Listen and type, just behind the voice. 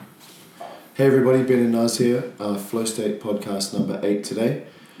Hey everybody, Ben and Naz here, Flow State podcast number 8 today.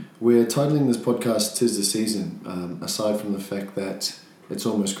 We're titling this podcast "Tis the Season," aside from the fact that it's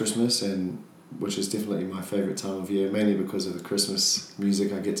almost Christmas, and which is definitely my favourite time of year, mainly because of the Christmas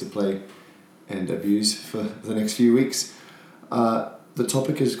music I get to play and abuse for the next few weeks. The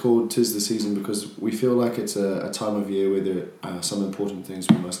topic is called "Tis the Season" because we feel like it's a time of year where there are some important things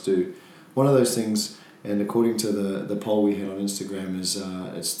we must do. One of those things, and according to the poll we had on Instagram, is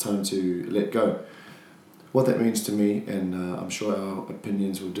it's time to let go. What that means to me, and I'm sure our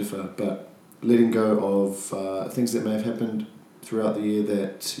opinions will differ, but letting go of things that may have happened throughout the year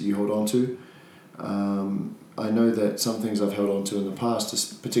that you hold on to. I know that some things I've held on to in the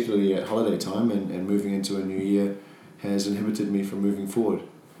past, particularly at holiday time and moving into a new year, has inhibited me from moving forward,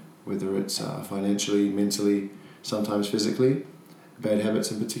 whether it's financially, mentally, sometimes physically, bad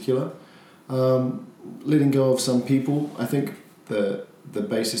habits in particular. Letting go of some people. I think the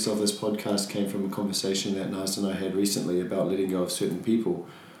basis of this podcast came from a conversation that Naz and I had recently about letting go of certain people,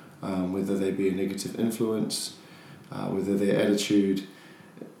 whether they be a negative influence, whether their attitude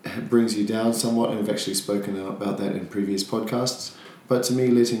brings you down somewhat, and we've actually spoken about that in previous podcasts. But to me,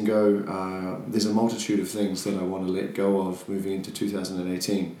 letting go, there's a multitude of things that I want to let go of moving into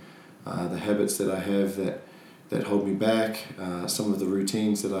 2018. The habits that I have that hold me back, some of the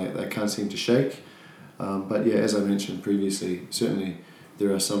routines that I can't seem to shake. But yeah, as I mentioned previously, certainly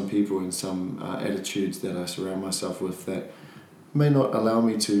there are some people and some attitudes that I surround myself with that may not allow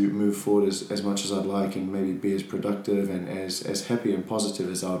me to move forward as much as I'd like and maybe be as productive and as happy and positive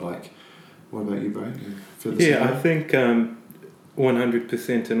as I would like. What about you, Brian? You feel the same? I think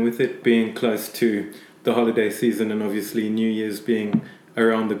 100%, and with it being close to the holiday season and obviously New Year's being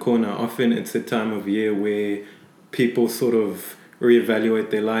around the corner, often it's a time of year where people sort of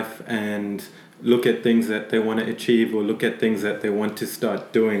reevaluate their life and look at things that they want to achieve or look at things that they want to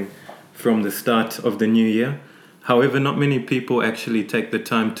start doing from the start of the new year. However, not many people actually take the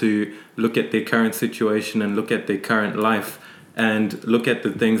time to look at their current situation and look at their current life and look at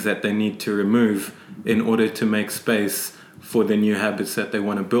the things that they need to remove in order to make space for the new habits that they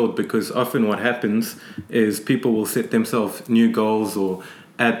want to build. Because often what happens is people will set themselves new goals or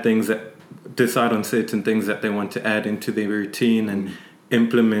decide on certain things that they want to add into their routine and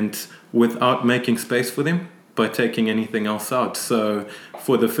implement without making space for them by taking anything else out. So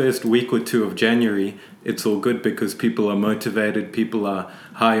for the first week or two of January, it's all good because people are motivated, people are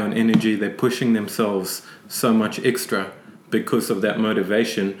high on energy, they're pushing themselves so much extra because of that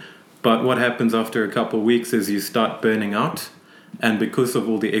motivation. But what happens after a couple of weeks is you start burning out, and because of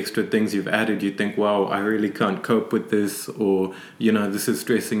all the extra things you've added, you think, wow, I really can't cope with this, or, this is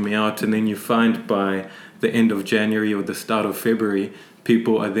stressing me out. And then you find by the end of January or the start of February,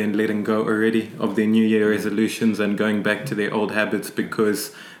 people are then letting go already of their New Year resolutions and going back to their old habits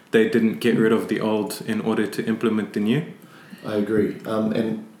because they didn't get rid of the old in order to implement the new. I agree.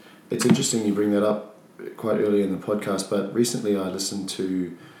 And it's interesting you bring that up quite early in the podcast, but recently I listened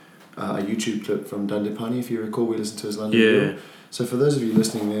to a YouTube clip from Dandapani. If you recall, we listened to his London Grill. So for those of you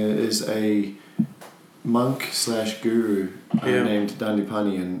listening, there is a monk/guru named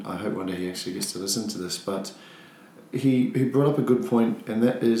Dandapani, and I hope one day he actually gets to listen to this, but he brought up a good point, and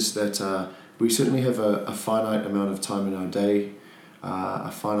that is that we certainly have a finite amount of time in our day,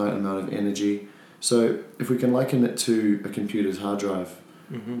 a finite amount of energy. So if we can liken it to a computer's hard drive,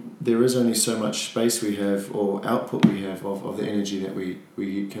 there is only so much space we have or output we have of the energy that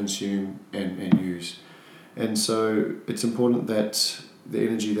we consume and use. And so it's important that the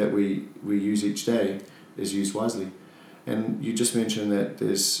energy that we use each day is used wisely. And you just mentioned that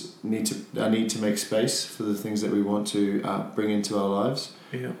there's a need to make space for the things that we want to bring into our lives.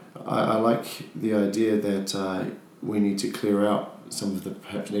 Yeah. I like the idea that we need to clear out some of the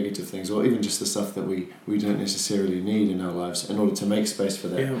perhaps negative things, or even just the stuff that we don't necessarily need in our lives in order to make space for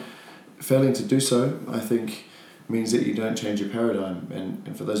that. Yeah. Failing to do so, I think, means that you don't change your paradigm.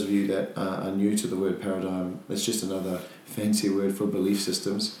 And for those of you that are new to the word paradigm, it's just another fancy word for belief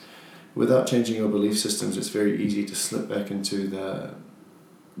systems. Without changing your belief systems, it's very easy to slip back into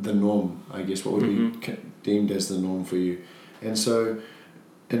the norm, I guess, what would be deemed as the norm for you. And so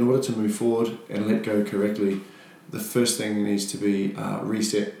in order to move forward and let go correctly, the first thing needs to be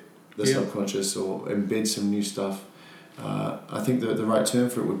reset the subconscious or embed some new stuff. I think that the right term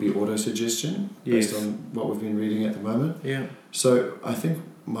for it would be auto-suggestion, based on what we've been reading at the moment. Yeah. So I think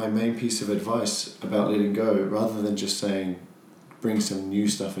my main piece of advice about letting go, rather than just saying bring some new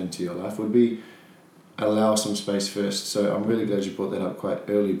stuff into your life, would be allow some space first. So I'm really glad you brought that up quite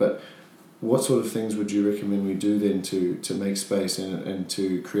early. But what sort of things would you recommend we do then to make space and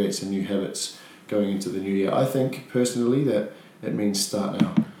to create some new habits going into the new year? I think personally that it means start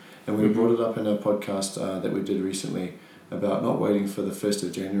now. And we brought it up in our podcast that we did recently about not waiting for the 1st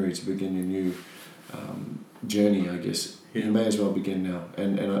of January to begin your new journey, I guess. Yeah. You may as well begin now.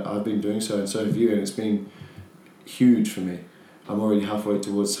 And I've been doing so, and so have you, and it's been huge for me. I'm already halfway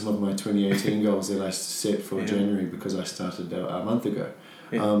towards some of my 2018 goals that I set for January because I started a month ago.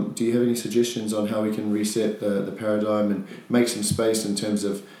 Yeah. Do you have any suggestions on how we can reset the paradigm and make some space in terms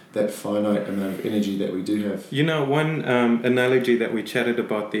of that finite amount of energy that we do have? You know, one analogy that we chatted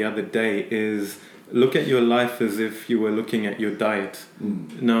about the other day is look at your life as if you were looking at your diet.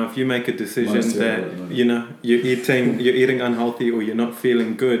 Now, if you make a decision that, you know, you're eating unhealthy or you're not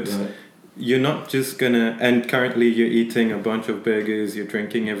feeling good, right. You're not just gonna, and currently you're eating a bunch of burgers, you're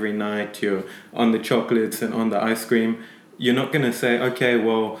drinking every night, you're on the chocolates and on the ice cream. You're not gonna say, okay,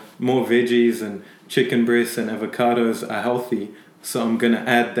 well, more veggies and chicken breasts and avocados are healthy, so I'm gonna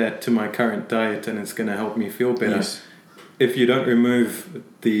add that to my current diet and it's gonna help me feel better. Yes. If you don't remove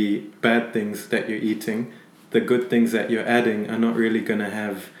the bad things that you're eating, the good things that you're adding are not really gonna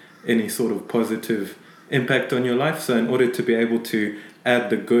have any sort of positive impact on your life. So in order to be able to add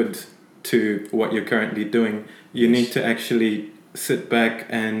the good to what you're currently doing, you need to actually sit back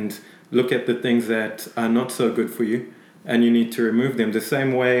and look at the things that are not so good for you, and you need to remove them. The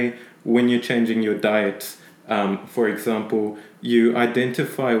same way when you're changing your diet, for example, you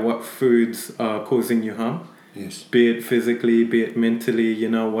identify what foods are causing you harm. Yes. Be it physically, be it mentally, you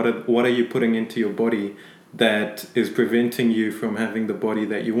know, what are you putting into your body that is preventing you from having the body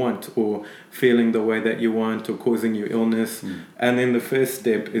that you want or feeling the way that you want or causing you illness. And then the first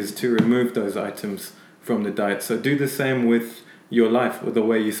step is to remove those items from the diet. So do the same with your life or the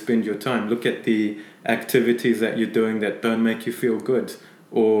way you spend your time. Look at the activities that you're doing that don't make you feel good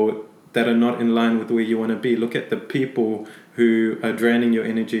or that are not in line with where you want to be. Look at the people who are draining your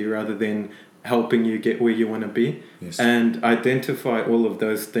energy rather than helping you get where you want to be. Yes. And identify all of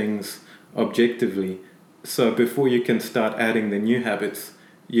those things objectively. So before you can start adding the new habits,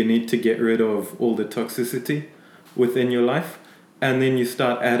 you need to get rid of all the toxicity within your life. And then you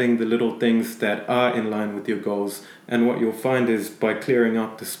start adding the little things that are in line with your goals. And what you'll find is by clearing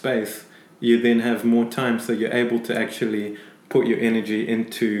out the space, you then have more time. So you're able to actually put your energy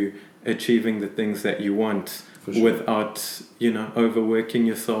into achieving the things that you want without, you know, overworking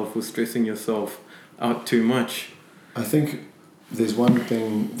yourself or stressing yourself out too much. I think there's one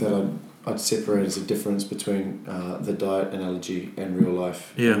thing that I'd separate as a difference between the diet analogy and real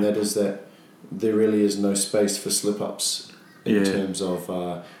life. Yeah. And that is that there really is no space for slip-ups in terms of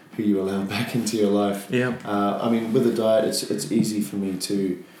who you allow back into your life. Yeah. I mean, with a diet, it's easy for me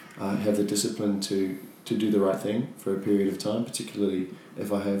to have the discipline to do the right thing for a period of time, particularly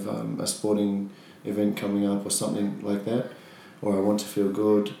if I have a sporting event coming up or something like that, or I want to feel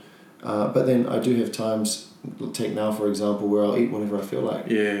good. But then I do have times, take now for example, where I'll eat whatever I feel like.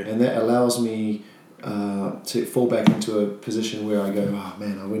 Yeah. And that allows me to fall back into a position where I go, oh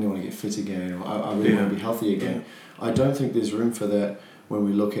man, I really want to get fit again, or I really want to be healthy again. Yeah. I don't think there's room for that when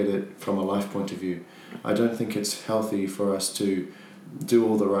we look at it from a life point of view. I don't think it's healthy for us to do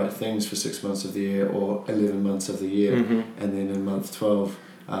all the right things for 6 months of the year or 11 months of the year, and then in month 12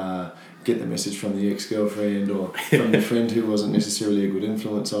 get the message from the ex-girlfriend or from the friend who wasn't necessarily a good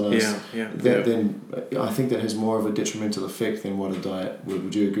influence on us. Then I think that has more of a detrimental effect than what a diet would.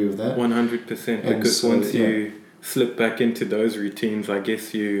 Would you agree with that? 100%. Because so, once you slip back into those routines, I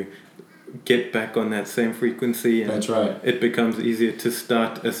guess you get back on that same frequency, and that's right. It becomes easier to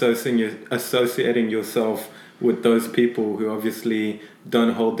start associating yourself with those people who obviously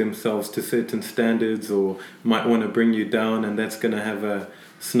don't hold themselves to certain standards or might want to bring you down, and that's going to have a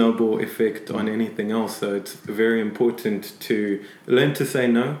snowball effect on anything else. So it's very important to learn to say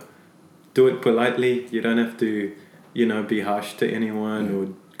no. Do it politely. You don't have to, you know, be harsh to anyone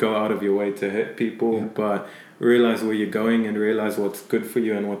or go out of your way to hurt people, but realize where you're going and realize what's good for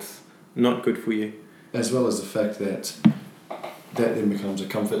you and what's not good for you. As well as the fact that then becomes a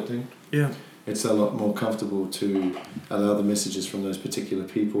comfort thing. Yeah. It's a lot more comfortable to allow the messages from those particular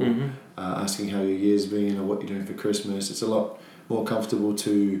people asking how your year's been or what you're doing for Christmas. It's a lot more comfortable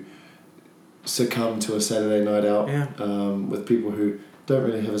to succumb to a Saturday night out with people who don't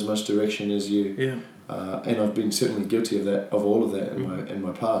really have as much direction as you. Yeah. And I've been certainly guilty of all of that in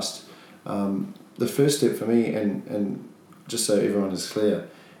my past. The first step for me, and just so everyone is clear,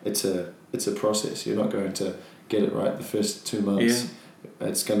 it's a process. You're not going to get it right the first 2 months. Yeah.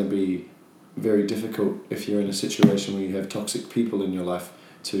 It's going to be very difficult if you're in a situation where you have toxic people in your life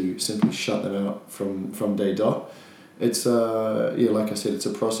to simply shut them out from day dot. It's like I said, it's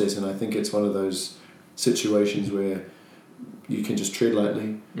a process, and I think it's one of those situations where you can just tread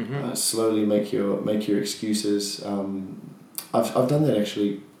lightly, slowly make your excuses. I've done that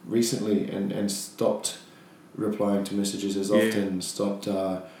actually recently and stopped replying to messages as often, stopped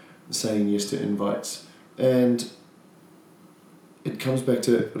saying yes to invites. And it comes back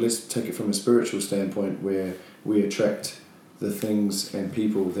to, let's take it from a spiritual standpoint, where we attract the things and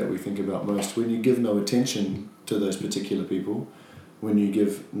people that we think about most. When you give no attention to those particular people, when you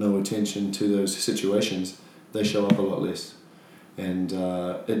give no attention to those situations, they show up a lot less. And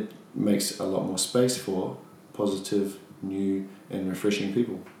it makes a lot more space for positive, new and refreshing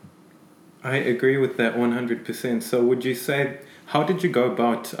people. I agree with that 100%. So would you say, how did you go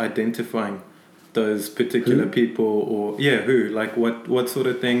about identifying those particular people, or who? Like what sort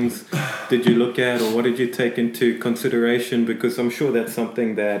of things did you look at, or what did you take into consideration? Because I'm sure that's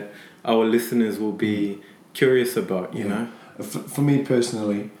something that our listeners will be curious about, you know? For me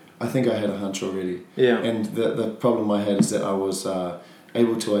personally, I think I had a hunch already. Yeah. And the problem I had is that I was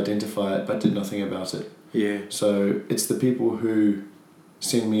able to identify it but did nothing about it. Yeah. So it's the people who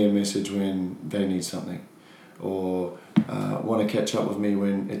send me a message when they need something, or want to catch up with me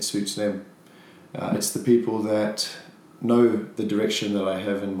when it suits them. It's the people that know the direction that I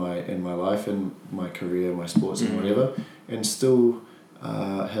have in my life, in my career, my sports and whatever, and still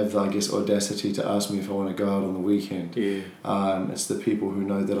have, I guess, audacity to ask me if I want to go out on the weekend. Yeah. It's the people who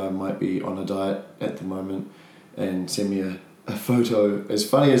know that I might be on a diet at the moment and send me a photo, as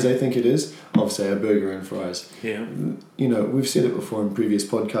funny as they think it is, of, say, a burger and fries. Yeah. You know, we've said it before in previous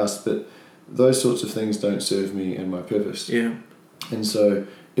podcasts, but those sorts of things don't serve me and my purpose. Yeah. And so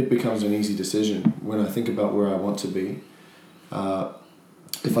it becomes an easy decision when I think about where I want to be.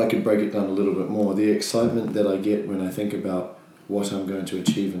 If I could break it down a little bit more, the excitement that I get when I think about what I'm going to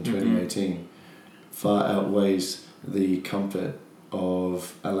achieve in 2018 far outweighs the comfort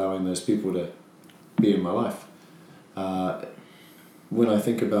of allowing those people to be in my life. When I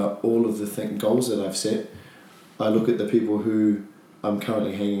think about all of the goals that I've set, I look at the people who I'm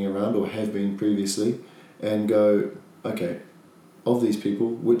currently hanging around or have been previously and go, okay, of these people,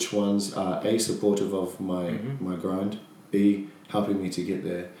 which ones are A, supportive of my grind, B, helping me to get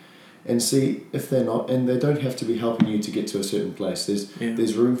there, and see if they're not, and they don't have to be helping you to get to a certain place.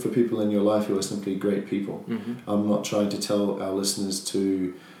 There's room for people in your life who are simply great people. I'm not trying to tell our listeners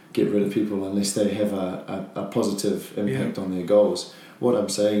to get rid of people unless they have a positive impact on their goals. What I'm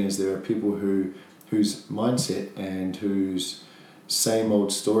saying is there are people whose mindset and whose same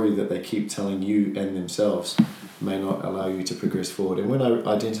old story that they keep telling you and themselves may not allow you to progress forward. And when I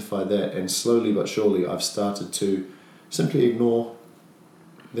identify that, and slowly but surely I've started to simply ignore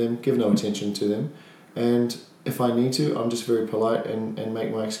them, give no attention to them, and if I need to, I'm just very polite and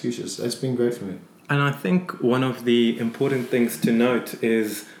make my excuses. It's been great for me. And I think one of the important things to note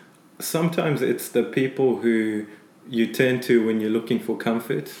is sometimes it's the people who you turn to when you're looking for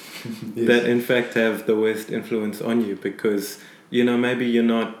comfort that in fact have the worst influence on you, because, you know, maybe you're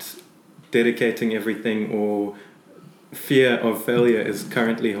not dedicating everything, or fear of failure is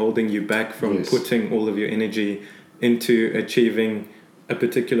currently holding you back from putting all of your energy into achieving a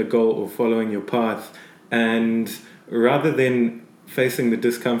particular goal or following your path. And rather than facing the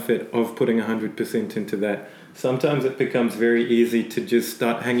discomfort of putting 100% into that, sometimes it becomes very easy to just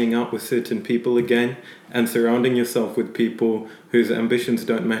start hanging out with certain people again and surrounding yourself with people whose ambitions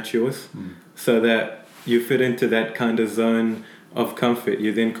don't match yours, so that you fit into that kind of zone of comfort.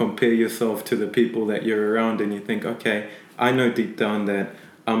 You then compare yourself to the people that you're around and you think, okay, I know deep down that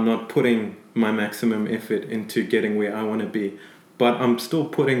I'm not putting my maximum effort into getting where I want to be, but I'm still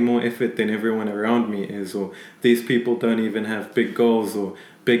putting more effort than everyone around me is, or these people don't even have big goals or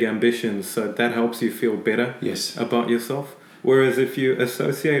big ambitions, so that helps you feel better about yourself. Whereas if you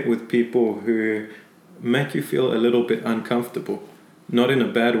associate with people who make you feel a little bit uncomfortable, not in a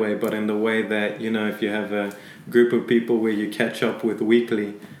bad way, but in the way that, you know, if you have a group of people where you catch up with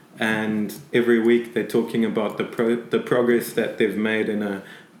weekly, and every week they're talking about the progress that they've made in a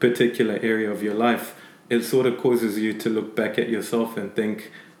particular area of your life, it sort of causes you to look back at yourself and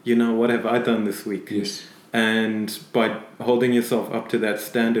think, you know, what have I done this week? Yes. And by holding yourself up to that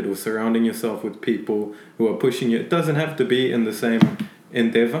standard, or surrounding yourself with people who are pushing you, it doesn't have to be in the same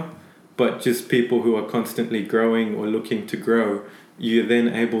endeavor, but just people who are constantly growing or looking to grow, you're then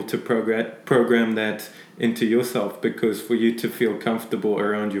able to program that into yourself, because for you to feel comfortable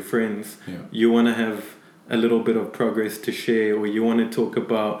around your friends, you want to have a little bit of progress to share, or you want to talk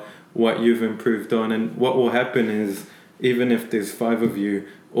about what you've improved on. And what will happen is, even if there's 5 of you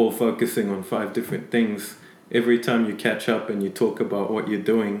all focusing on 5 different things, every time you catch up and you talk about what you're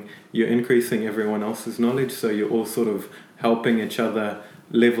doing, you're increasing everyone else's knowledge, so you're all sort of helping each other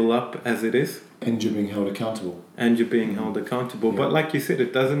level up as it is. And you're being held accountable. And you're being held accountable. Yeah. But like you said,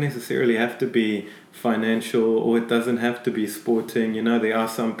 it doesn't necessarily have to be financial, or it doesn't have to be sporting. You know, there are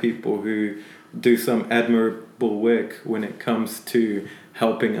some people who do some admirable work when it comes to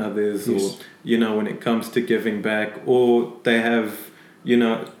helping others, Yes. or, you know, when it comes to giving back, or they have, you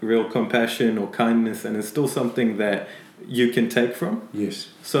know, real compassion or kindness, and it's still something that you can take from. Yes.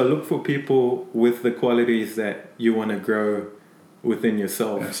 So look for people with the qualities that you want to grow within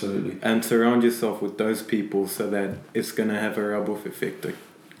yourself. Absolutely. And surround yourself with those people so that it's going to have a rub-off effect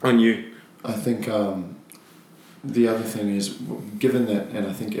on you. I think the other thing is, given that, and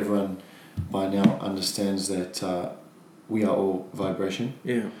I think everyone by now understands that we are all vibration.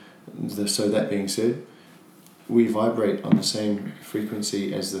 Yeah. So that being said, we vibrate on the same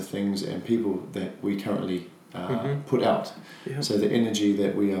frequency as the things and people that we currently put out. Yeah. So the energy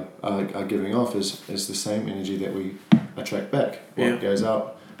that we are giving off is the same energy that we attract back. What goes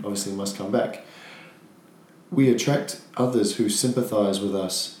out obviously must come back. We attract others who sympathize with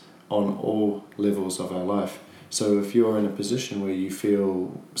us on all levels of our life. So if you're in a position where you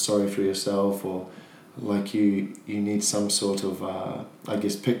feel sorry for yourself, or like you need some sort of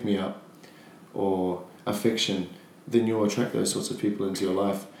pick-me-up or affection, then you'll attract those sorts of people into your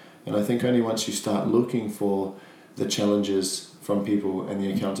life. And I think only once you start looking for the challenges from people and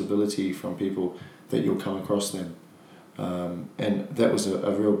the accountability from people that you'll come across them. And that was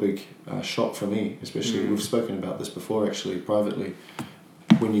a real big shock for me, especially. We've spoken about this before, actually, privately.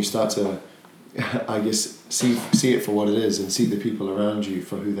 When you start to, I guess, see it for what it is, and see the people around you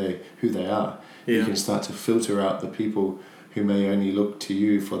for who they are. Yeah. You can start to filter out the people who may only look to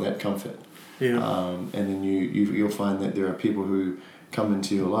you for that comfort. Yeah. And then you'll find that there are people who come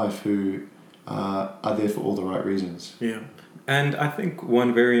into your life who are there for all the right reasons. Yeah. And I think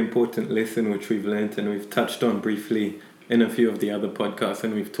one very important lesson which we've learned, and we've touched on briefly in a few of the other podcasts,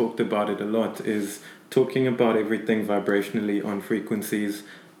 and we've talked about it a lot, is talking about everything vibrationally on frequencies.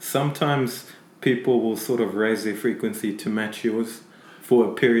 Sometimes people will sort of raise their frequency to match yours for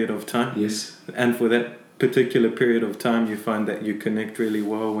a period of time. Yes. And for that particular period of time, you find that you connect really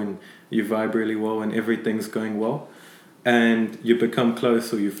well and you vibe really well and everything's going well. And you become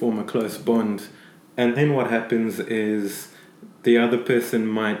close, or you form a close bond. And then what happens is the other person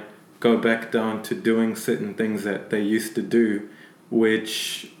might go back down to doing certain things that they used to do,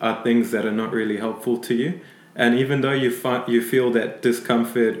 which are things that are not really helpful to you. And even though you feel that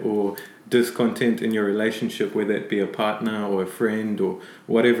discomfort or discontent in your relationship, whether it be a partner or a friend or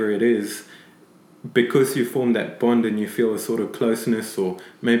whatever it is, because you form that bond and you feel a sort of closeness or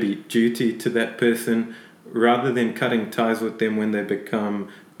maybe duty to that person, rather than cutting ties with them when they become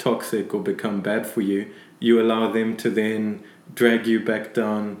toxic or become bad for you, you allow them to then drag you back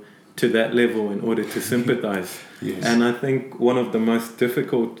down to that level in order to sympathize. Yes. And I think one of the most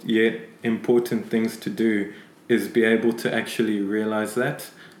difficult yet important things to do is be able to actually realize that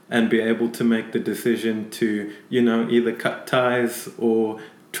and be able to make the decision to, either cut ties or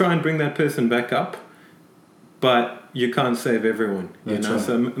try and bring that person back up. But you can't save everyone, That's right.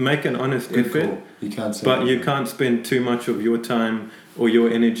 So make an honest effort. Call. You can't save but everyone. You can't spend too much of your time or your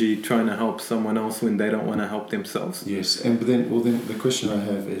energy trying to help someone else when they don't want to help themselves. Yes, and then the question I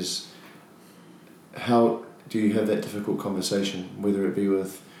have is, how do you have that difficult conversation? Whether it be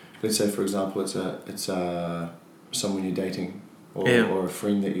with, let's say for example, it's someone you're dating, or a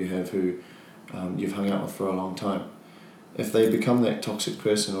friend that you have who you've hung out with for a long time. If they become that toxic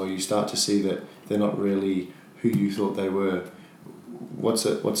person, or you start to see that they're not really who you thought they were,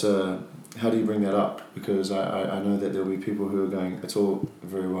 how do you bring that up? Because I know that there'll be people who are going, it's all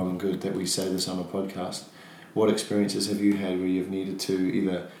very well and good that we say this on a podcast. What experiences have you had where you've needed to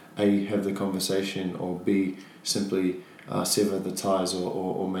either A, have the conversation, or B, simply sever the ties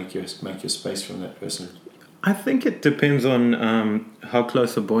or make your space from that person? I think it depends on how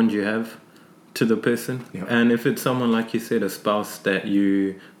close a bond you have to the person. Yeah. And if it's someone, like you said, a spouse that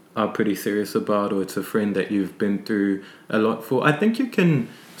you are pretty serious about, or it's a friend that you've been through a lot for, I think you can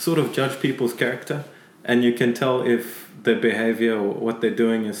sort of judge people's character, and you can tell if their behavior or what they're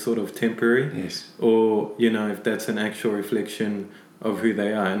doing is sort of temporary. Yes. Or, if that's an actual reflection of who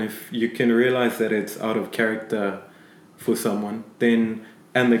they are. And if you can realize that it's out of character for someone, then,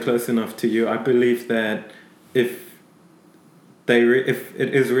 and they're close enough to you, I believe that if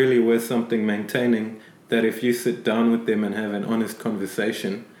it is really worth something maintaining, that if you sit down with them and have an honest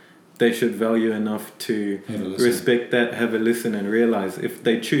conversation, they should value enough to respect that, have a listen, and realize if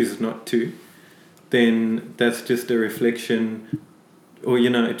they choose not to, then that's just a reflection, or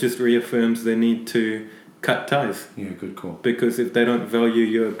it just reaffirms the need to cut ties. Yeah, good call. Because if they don't value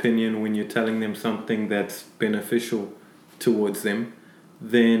your opinion when you're telling them something that's beneficial towards them,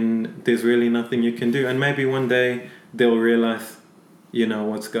 then there's really nothing you can do. And maybe one day they'll realize,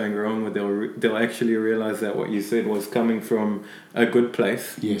 what's going wrong, or they'll actually realize that what you said was coming from a good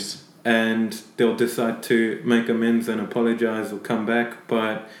place. Yes. And they'll decide to make amends and apologize or come back.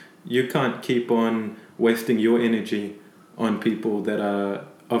 But you can't keep on wasting your energy on people that are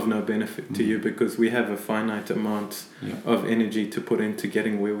of no benefit to you, because we have a finite amount of energy to put into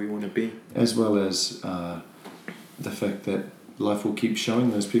getting where we want to be. As well as the fact that life will keep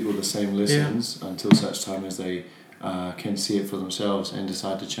showing those people the same lessons until such time as they can see it for themselves and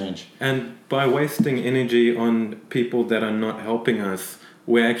decide to change. And by wasting energy on people that are not helping us,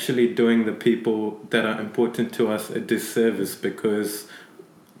 we're actually doing the people that are important to us a disservice, because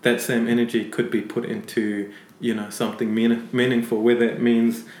that same energy could be put into something meaningful, whether it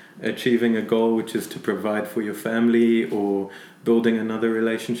means achieving a goal, which is to provide for your family, or building another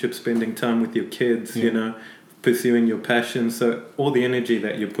relationship, spending time with your kids, pursuing your passion. So all the energy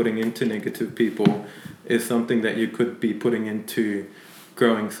that you're putting into negative people is something that you could be putting into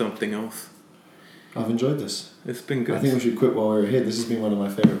growing something else. I've enjoyed this. It's been good. I think we should quit while we're ahead. This has been one of my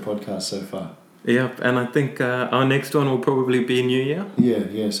favourite podcasts so far. Yep, and I think our next one will probably be New Year.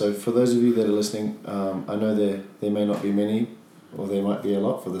 Yeah. So for those of you that are listening, I know there may not be many, or there might be a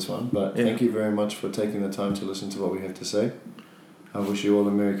lot for this one, but thank you very much for taking the time to listen to what we have to say. I wish you all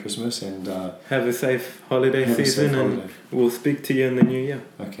a Merry Christmas and have a safe holiday season, and we'll speak to you in the new year.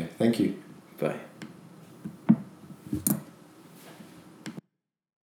 Okay, thank you. Bye.